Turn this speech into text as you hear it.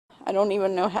I don't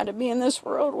even know how to be in this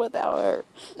world without her.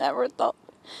 Never thought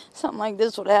something like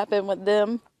this would happen with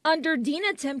them. Under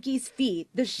Dina Temke's feet,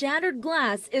 the shattered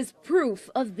glass is proof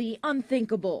of the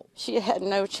unthinkable. She had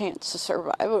no chance of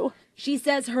survival. She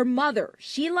says her mother,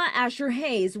 Sheila Asher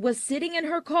Hayes, was sitting in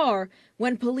her car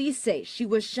when police say she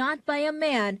was shot by a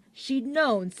man she'd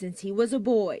known since he was a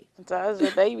boy. Since I was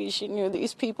a baby, she knew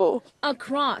these people. A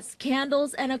cross,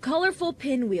 candles, and a colorful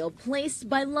pinwheel placed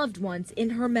by loved ones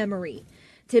in her memory.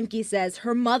 Temke says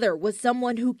her mother was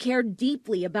someone who cared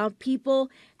deeply about people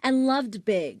and loved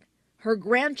big. Her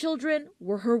grandchildren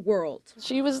were her world.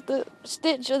 She was the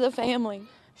stitch of the family.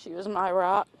 She was my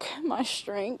rock, my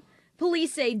strength.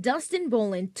 Police say Dustin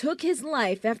Boland took his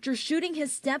life after shooting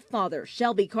his stepfather,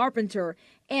 Shelby Carpenter,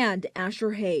 and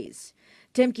Asher Hayes.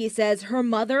 Temke says her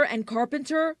mother and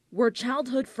Carpenter were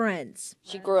childhood friends.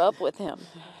 She grew up with him.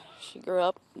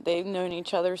 They've known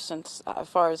each other since, as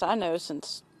far as I know,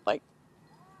 since like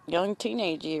young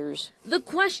teenage years. The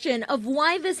question of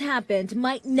why this happened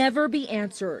might never be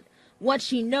answered. What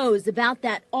she knows about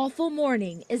that awful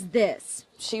morning is this.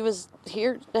 She was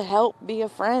here to help, be a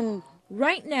friend.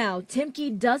 Right now,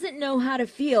 Temke doesn't know how to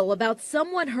feel about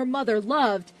someone her mother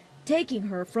loved taking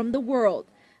her from the world.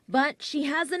 But she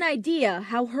has an idea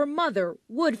how her mother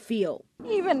would feel.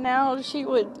 Even now, she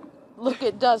would look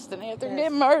at Dustin after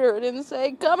getting murdered and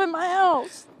say, "Come in my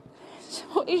house." That's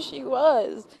the way she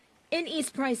was. In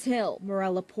East Price Hill,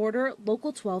 Morella Porter,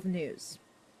 Local 12 News.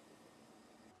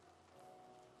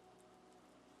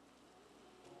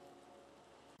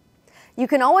 You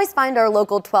can always find our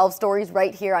Local 12 stories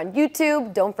right here on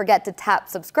YouTube. Don't forget to tap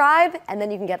subscribe, and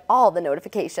then you can get all the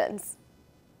notifications.